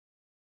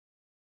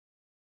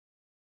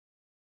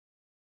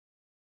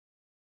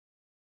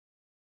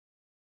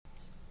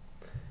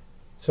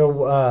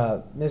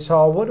So, Ms.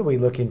 Hall, what are we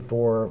looking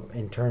for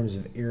in terms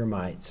of ear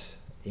mites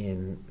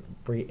in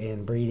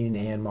breeding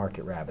and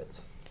market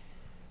rabbits?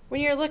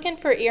 When you're looking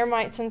for ear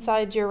mites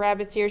inside your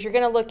rabbit's ears, you're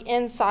going to look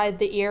inside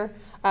the ear.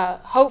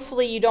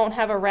 Hopefully you don't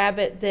have a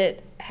rabbit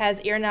that has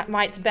ear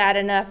mites bad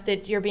enough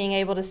that you're being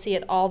able to see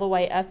it all the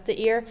way up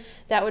the ear.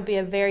 That would be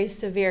a very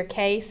severe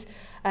case.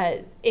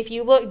 If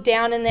you look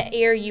down in the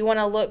ear, you want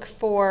to look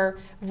for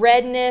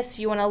redness,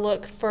 you want to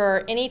look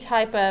for any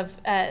type of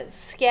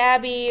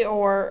scabby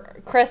or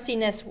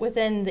crustiness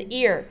within the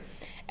ear.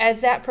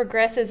 As that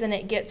progresses and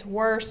it gets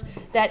worse,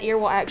 that ear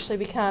will actually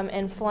become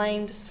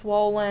inflamed,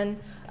 swollen.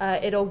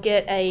 It'll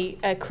get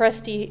a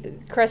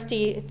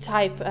crusty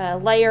type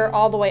layer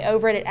all the way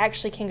over it. It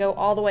actually can go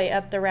all the way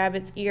up the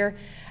rabbit's ear,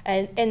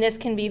 and this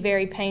can be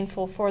very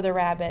painful for the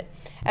rabbit.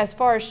 As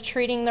far as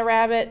treating the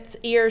rabbit's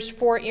ears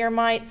for ear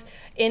mites,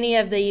 any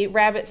of the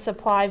rabbit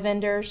supply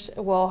vendors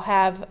will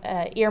have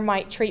ear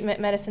mite treatment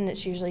medicine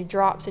that's usually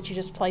drops that you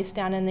just place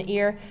down in the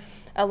ear.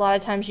 A lot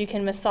of times you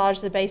can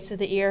massage the base of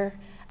the ear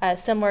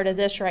similar to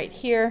this right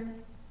here,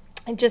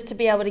 and just to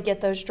be able to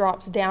get those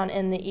drops down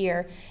in the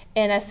ear.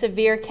 In a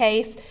severe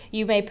case,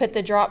 you may put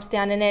the drops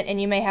down in it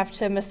and you may have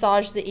to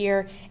massage the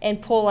ear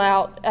and pull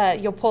out,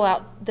 you'll pull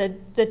out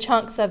the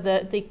chunks of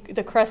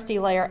the crusty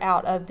layer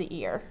out of the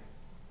ear.